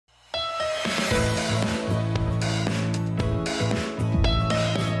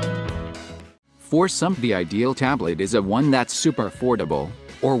For some, the ideal tablet is one that's super affordable,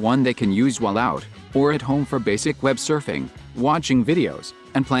 or one they can use while out, or at home for basic web surfing, watching videos,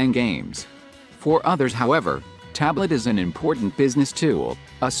 and playing games. For others, however, tablet is an important business tool,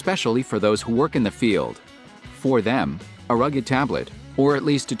 especially for those who work in the field. For them, a rugged tablet, or at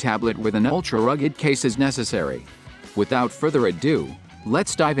least a tablet with an ultra-rugged case is necessary. Without further ado,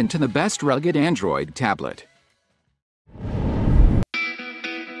 let's dive into the best rugged Android tablet.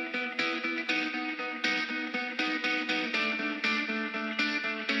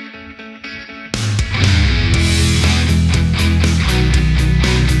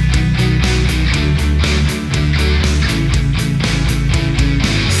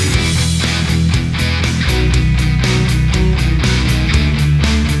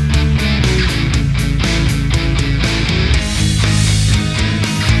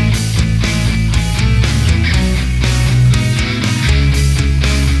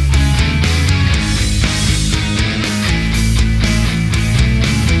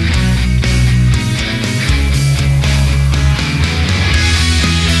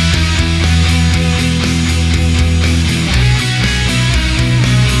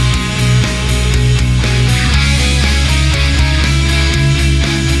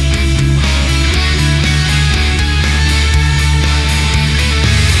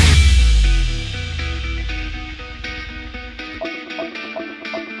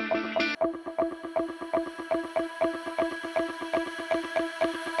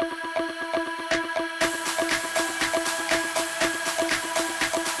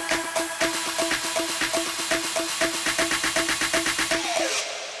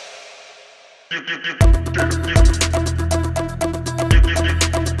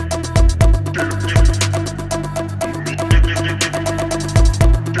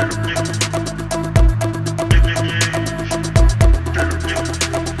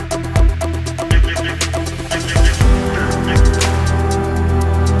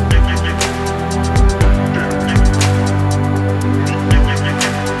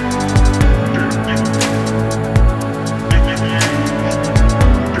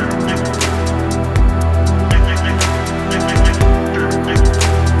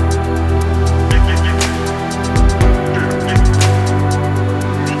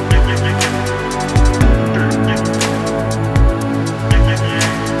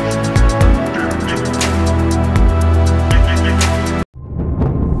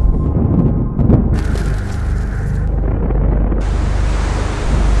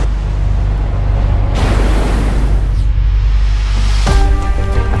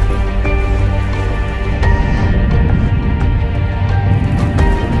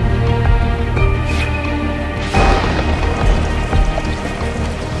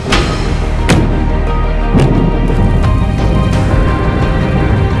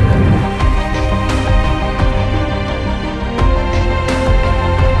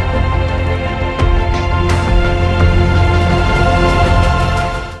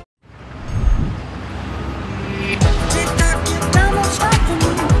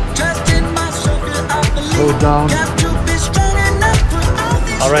 Hold down.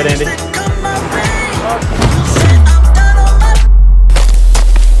 All right, Andy.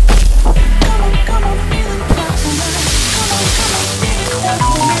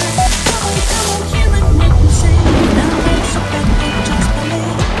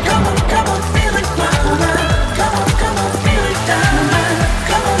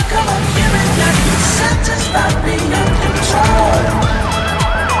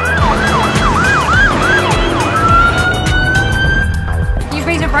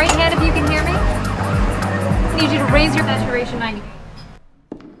 Right hand if you